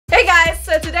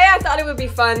it would be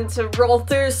fun to roll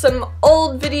through some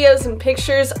old videos and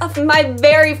pictures of my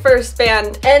very first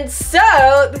band. And so,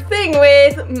 the thing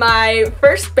with my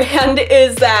first band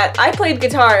is that I played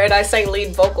guitar and I sang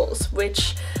lead vocals,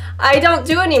 which I don't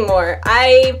do anymore.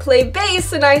 I play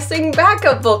bass and I sing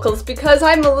backup vocals because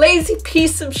I'm a lazy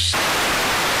piece of shit.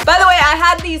 By the way, I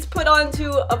had these put onto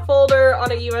a folder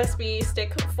on a USB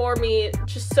stick for me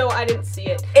just so I didn't see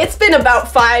it. It's been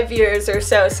about 5 years or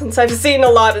so since I've seen a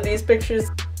lot of these pictures.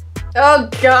 Oh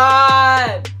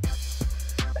god!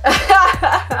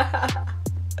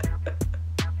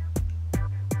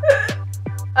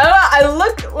 I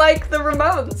look like the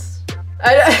Ramones.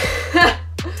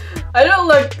 I don't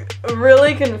look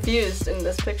really confused in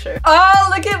this picture. Oh,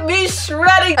 look at me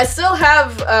shredding! I still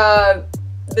have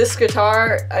this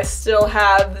guitar. I still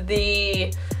have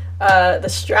the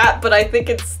strap, but I think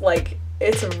it's like,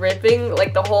 it's ripping.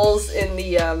 Like the holes in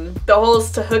the holes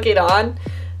to hook it on,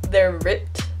 they're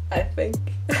ripped, I think.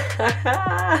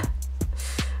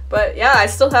 But yeah, I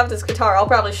still have this guitar. I'll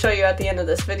probably show you at the end of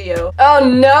this video. Oh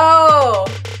no!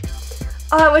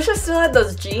 Oh, I wish I still had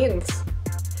those jeans.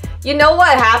 You know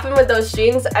what happened with those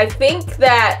jeans? I think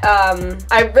that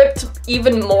I ripped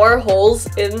even more holes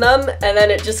in them, and then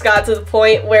it just got to the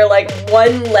point where like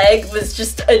one leg was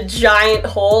just a giant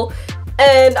hole,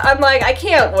 and I'm like, I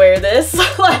can't wear this.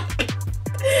 Like,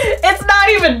 it's not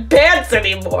even pants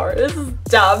anymore. This is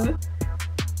dumb.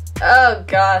 Oh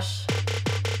gosh.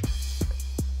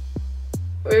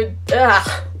 It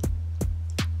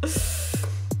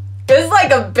was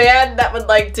like a band that would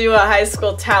like do a high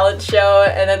school talent show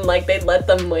and then like they'd let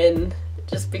them win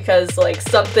just because like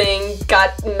something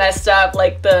got messed up,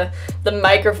 like the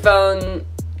microphone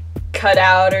cut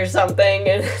out or something,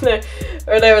 and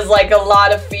or there was like a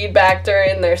lot of feedback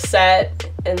during their set,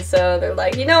 and so they're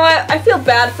like, you know what, I feel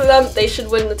bad for them, they should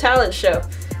win the talent show.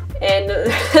 And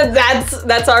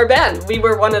that's our band. We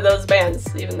were one of those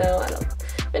bands, even though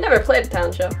we never played a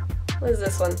talent show. What is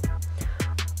this one?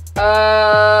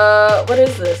 What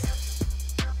is this?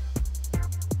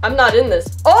 I'm not in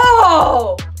this.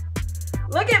 Oh!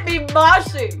 Look at me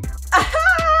moshing!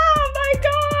 Oh my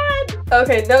god!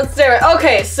 Okay, no staring.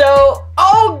 Okay, so,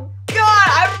 oh god,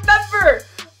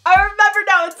 I remember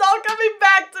now, it's all coming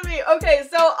back to me. Okay,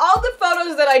 so all the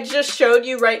photos that I just showed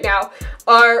you right now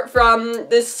are from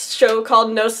this show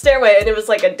called No Stairway, and it was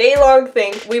like a day-long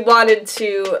thing. We wanted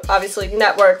to obviously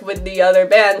network with the other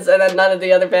bands, and then none of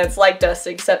the other bands liked us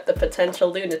except the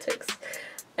Potential Lunatics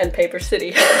and Paper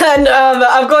City. And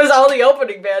of course all the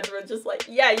opening bands were just like,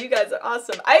 yeah, you guys are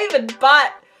awesome. I even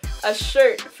bought a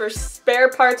shirt for Spare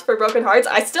Parts for Broken Hearts.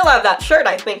 I still have that shirt,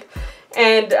 I think.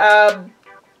 And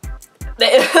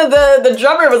the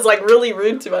drummer was like really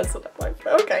rude to us, and I'm like,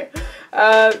 okay.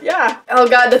 Yeah. Oh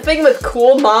god, the thing with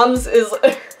Cool Moms is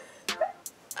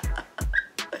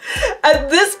at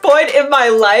this point in my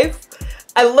life,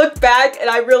 I look back and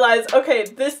I realize, okay,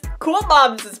 this Cool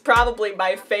Moms is probably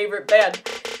my favorite band.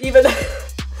 Even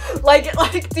like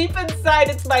deep inside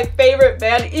it's my favorite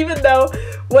band, even though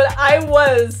when I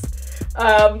was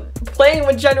playing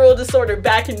with General Disorder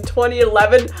back in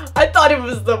 2011, I thought it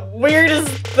was the weirdest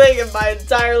thing in my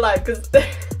entire life, because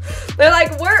they're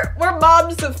like, we're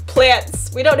moms of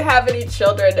plants, we don't have any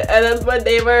children. And then when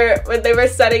they were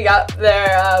setting up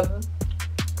their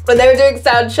when they were doing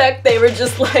sound check, they were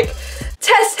just like,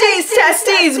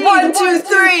 testes, 1, 2,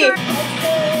 3.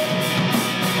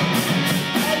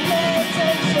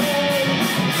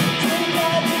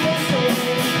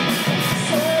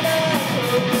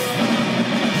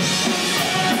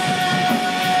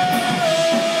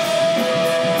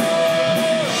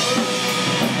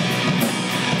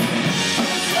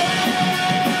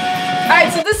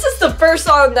 Alright, so this is the first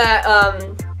song that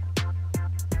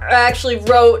I actually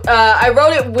wrote. I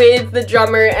wrote it with the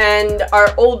drummer and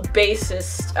our old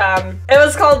bassist. It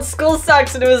was called School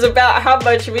Sucks, and it was about how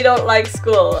much we don't like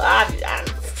school.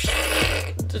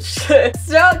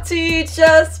 Don't teach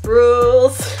us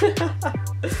rules.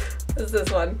 What's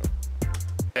this one?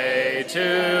 Birthday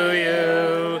to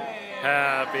you,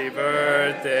 happy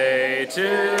birthday to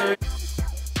you.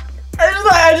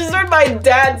 I just heard my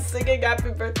dad singing happy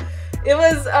birthday. It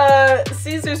was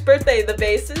Caesar's birthday, the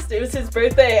bassist. It was his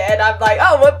birthday, and I'm like,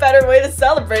 oh, what better way to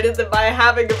celebrate it than by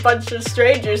having a bunch of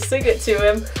strangers sing it to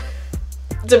him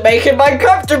to make him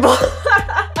uncomfortable.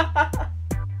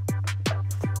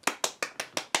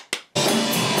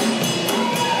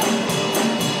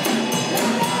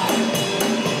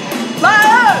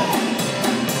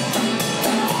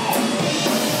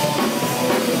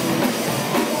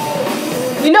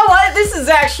 You know what? This is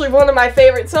actually one of my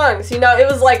favorite songs. You know, it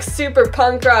was like super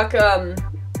punk rock,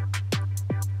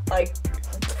 like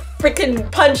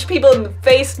freaking punch people in the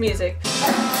face music.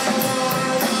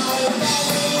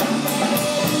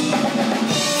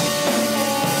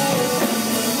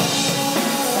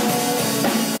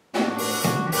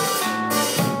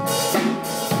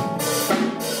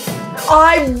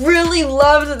 I really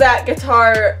loved that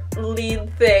guitar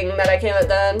lead thing that I came up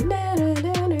with.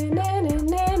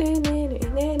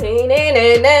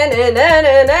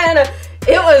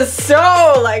 It was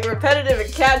so like repetitive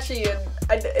and catchy, and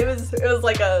it was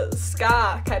like a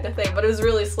ska kind of thing, but it was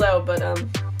really slow. But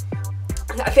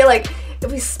I feel like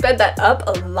if we sped that up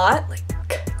a lot, like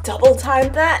double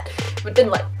time that, it would have been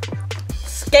like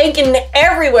skanking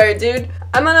everywhere, dude.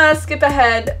 I'm gonna skip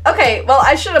ahead. Okay, well,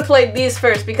 I should have played these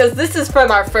first because this is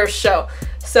from our first show.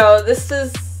 So this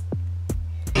is...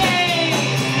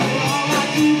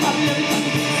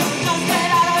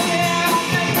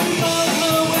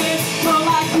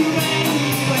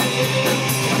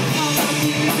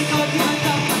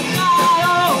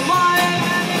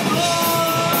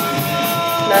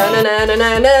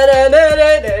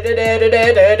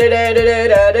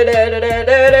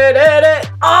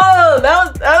 Oh,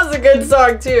 that was a good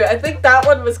song too. I think that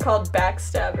one was called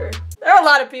Backstabber. There are a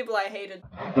lot of people I hated.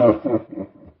 Oh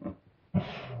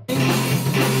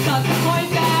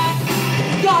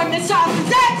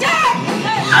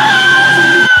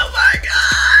my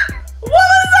god! What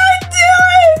was I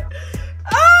doing?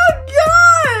 Oh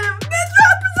god!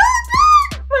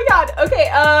 Misrepresented! Oh my god. Okay,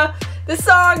 this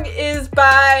song is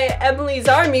by Emily's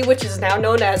Army, which is now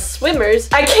known as Swimmers.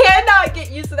 I cannot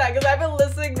get used to that because I've been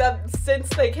listening to them since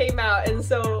they came out, and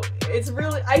so it's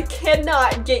really, I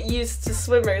cannot get used to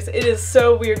Swimmers. It is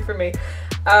so weird for me.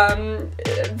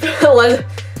 Let's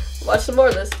watch some more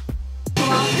of this.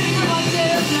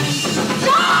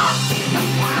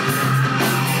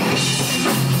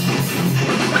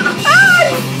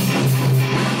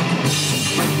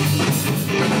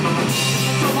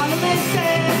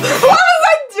 What was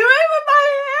I doing with my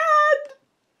hand?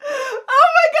 Oh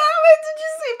my god, wait, did you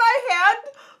see my hand?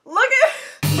 Look at,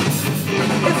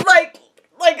 it's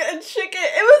like a chicken.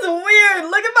 It was weird.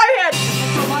 Look at my hand.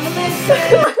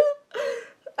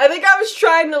 I think I was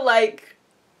trying to like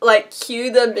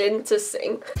cue them in to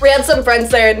sing. We had some friends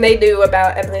there and they knew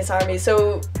about Emily's Army,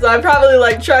 so I'm probably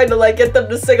like trying to like get them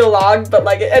to sing along, but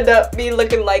like it ended up me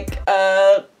looking like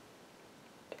a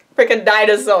freaking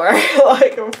dinosaur.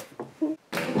 Like.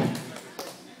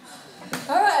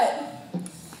 Alright.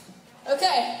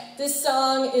 Okay, this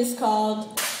song is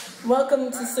called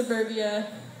Welcome to Suburbia.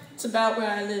 It's about where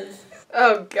I live.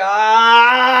 Oh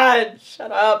god!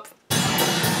 Shut up. Oh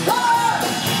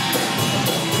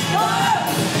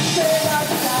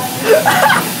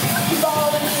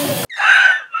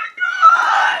my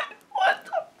god! What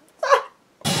the fuck?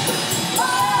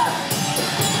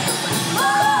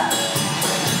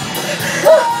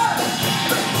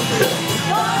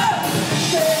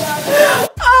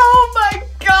 Oh my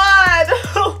god!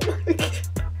 Oh my god.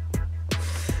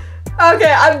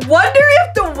 Okay, I'm wondering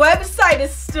if the website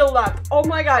is still up. Oh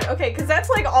my god. Okay, because that's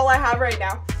like all I have right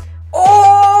now.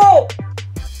 Oh!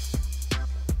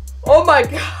 Oh my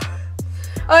god.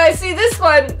 Okay, see this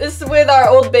one, this is with our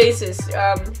old bassist.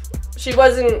 She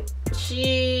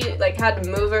like had to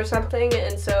move or something,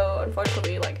 and so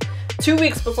unfortunately like 2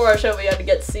 weeks before our show we had to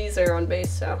get Caesar on bass,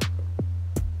 so.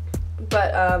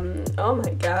 But oh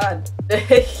my god.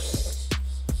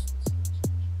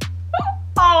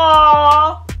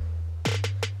 Aww.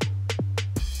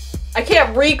 I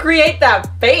can't recreate that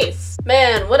face.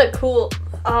 Man, what a cool,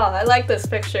 oh, I like this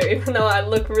picture even though I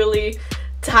look really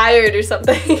tired or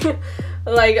something.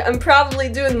 Like, I'm probably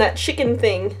doing that chicken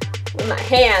thing with my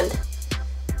hand.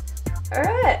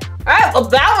 Alright. Alright, well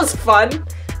that was fun.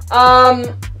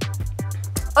 Oh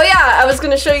yeah, I was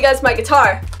gonna show you guys my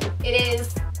guitar. It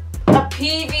is a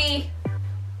PV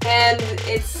and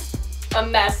it's a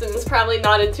mess and it's probably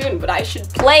not in tune, but I should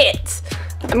play it.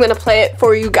 I'm gonna play it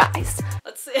for you guys.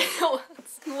 Let's see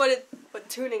what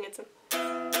tuning it's in.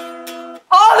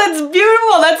 Oh, that's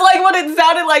beautiful! That's like what it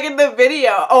sounded like in the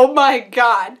video. Oh my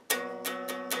god.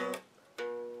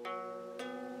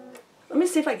 Let me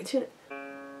see if I can tune it.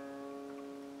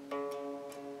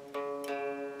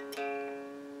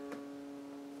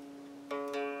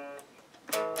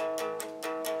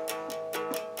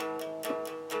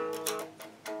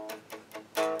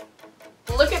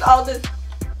 Look at all this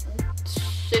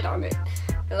shit on it.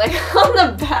 And like on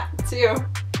the back too.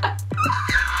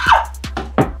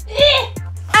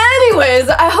 Anyways,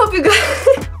 I hope you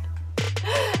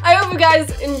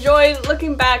guys enjoyed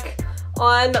looking back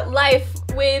on life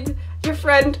with your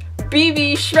friend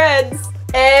BB Shreds,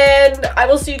 and I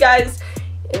will see you guys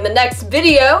in the next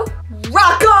video.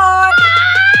 Rock on!